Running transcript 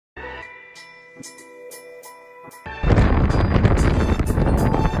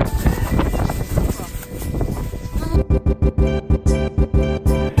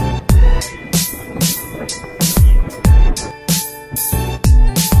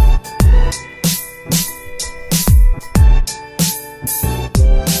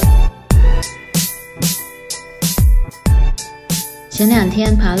前2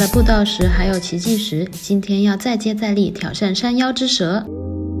天爬了步道石还有奇迹石，今天要再接再厉挑战山腰之蛇。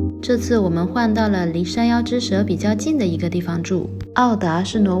这次我们换到了离山腰之蛇比较近的一个地方住。奥达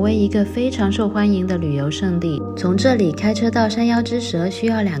是挪威一个非常受欢迎的旅游胜地，从这里开车到山腰之蛇需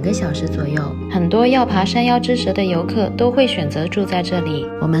要2个小时左右。很多要爬山腰之蛇的游客都会选择住在这里。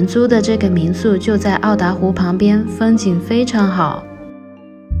我们租的这个民宿就在奥达湖旁边，风景非常好。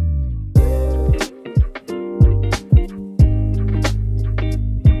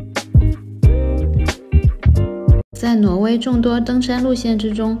在挪威众多登山路线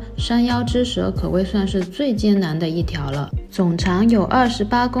之中，山腰之蛇可谓算是最艰难的一条了。总长有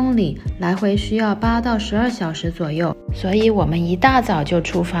28公里，来回需要8到12小时左右，所以我们一大早就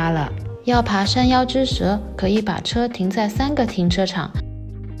出发了。要爬山腰之蛇，可以把车停在3个停车场，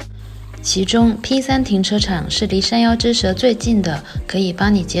其中 P3 停车场是离山腰之蛇最近的，可以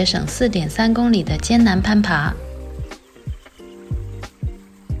帮你节省 4.3 公里的艰难攀爬。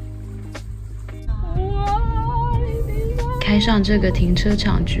开上这个停车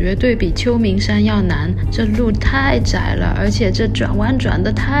场绝对比秋名山要难，这路太窄了，而且这转弯转得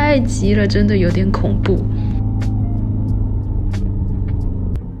太急了，真的有点恐怖。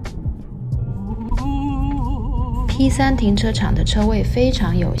P3 停车场的车位非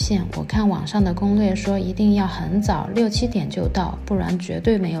常有限，我看网上的攻略说一定要很早6、7点就到，不然绝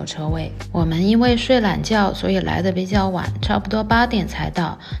对没有车位。我们因为睡懒觉，所以来的比较晚，差不多8点才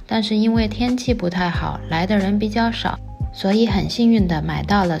到，但是因为天气不太好，来的人比较少，所以很幸运的买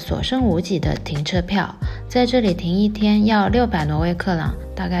到了所剩无几的停车票。在这里停1天要600挪威克朗，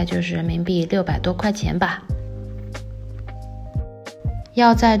大概就是人民币600多块钱吧。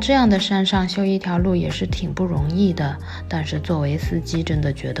要在这样的山上修一条路也是挺不容易的，但是作为司机真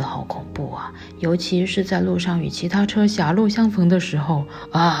的觉得好恐怖啊，尤其是在路上与其他车狭路相逢的时候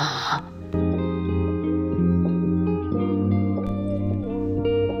啊。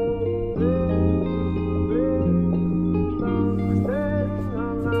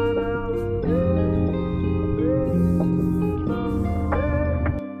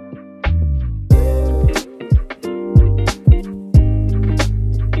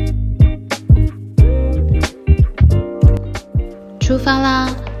出发啦！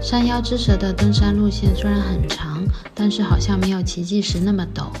山腰之蛇的登山路线虽然很长，但是好像没有奇迹石那么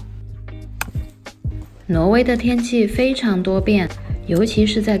陡。挪威的天气非常多变，尤其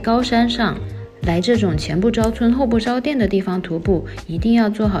是在高山上，来这种前不着村后不着店的地方徒步，一定要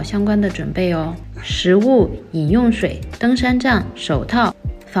做好相关的准备哦。食物、饮用水、登山杖、手套、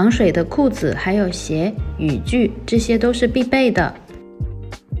防水的裤子，还有鞋、雨具，这些都是必备的。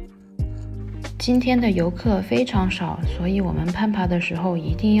今天的游客非常少，所以我们攀爬的时候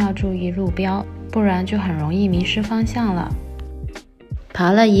一定要注意路标，不然就很容易迷失方向了。爬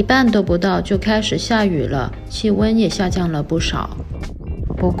了一半都不到就开始下雨了，气温也下降了不少。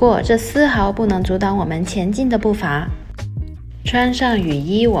不过这丝毫不能阻挡我们前进的步伐。穿上雨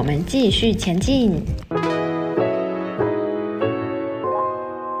衣，我们继续前进。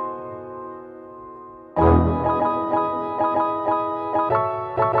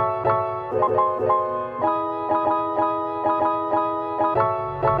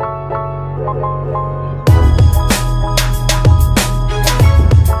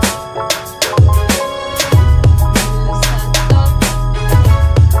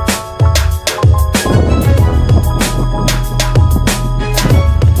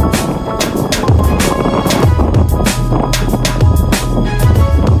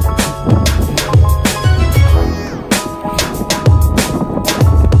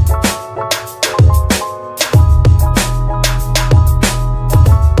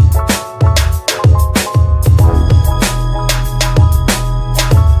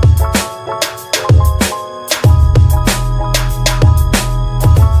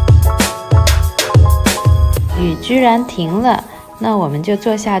雨居然停了，那我们就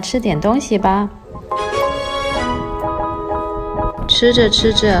坐下吃点东西吧。吃着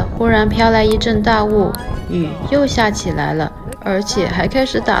吃着，忽然飘来一阵大雾，雨又下起来了，而且还开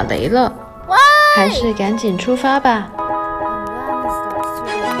始打雷了。还是赶紧出发吧。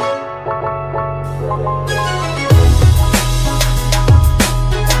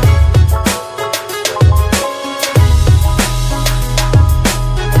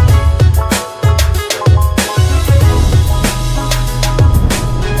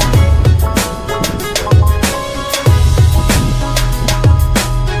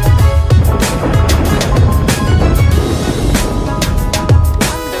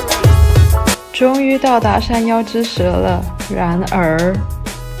终于到达山腰之蛇了，然而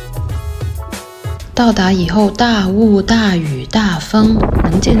到达以后大雾、大雨、大风，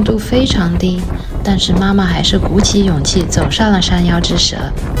能见度非常低，但是妈妈还是鼓起勇气走上了山腰之蛇。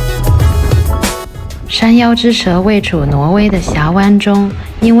山腰之蛇位处挪威的峡湾中，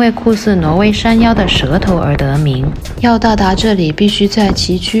因为酷似挪威山腰的蛇头而得名。要到达这里，必须在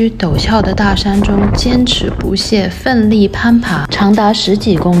崎岖陡峭的大山中坚持不懈、奋力攀爬，长达10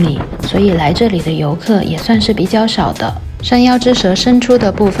几公里，所以来这里的游客也算是比较少的。山腰之蛇伸出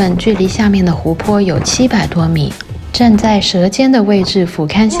的部分距离下面的湖泊有700多米，站在蛇尖的位置俯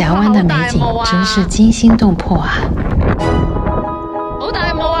瞰峡湾的美景，真是惊心动魄啊！好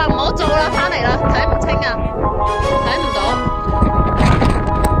大霧啊，唔好做啦，返嚟啦，睇唔清啊，睇唔到。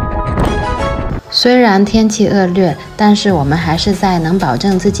虽然天气恶劣，但是我们还是在能保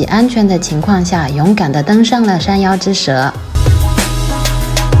证自己安全的情况下，勇敢地登上了山腰之蛇。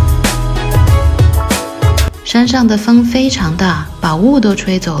山上的风非常大，把雾都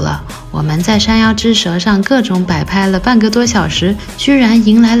吹走了。我们在山腰之蛇上各种摆拍了半个多小时，居然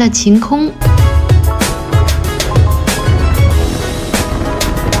迎来了晴空。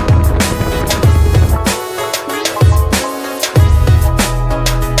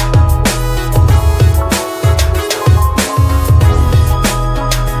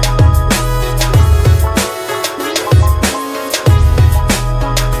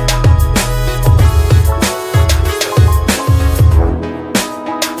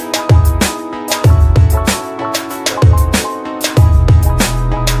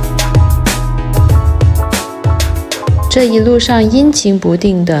这一路上阴晴不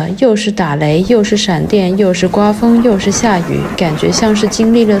定的，又是打雷，又是闪电，又是刮风，又是下雨，感觉像是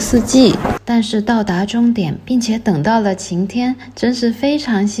经历了4季。但是到达终点，并且等到了晴天，真是非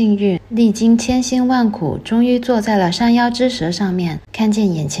常幸运。历经千辛万苦，终于坐在了山腰之蛇上面，看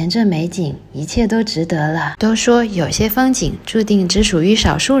见眼前这美景，一切都值得了。都说有些风景注定只属于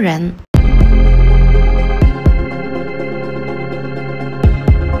少数人。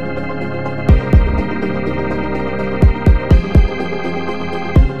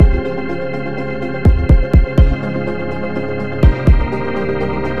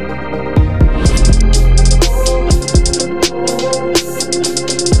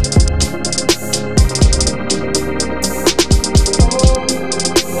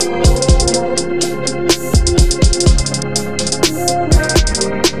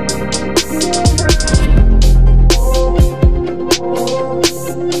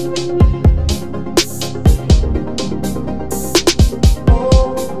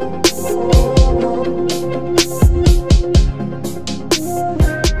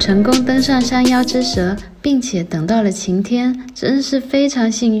成功登上山腰之蛇，并且等到了晴天，真是非常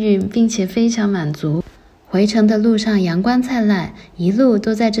幸运，并且非常满足。回程的路上阳光灿烂，一路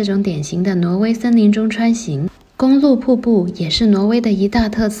都在这种典型的挪威森林中穿行。公路瀑布也是挪威的一大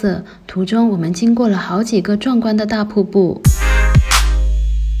特色，途中我们经过了好几个壮观的大瀑布。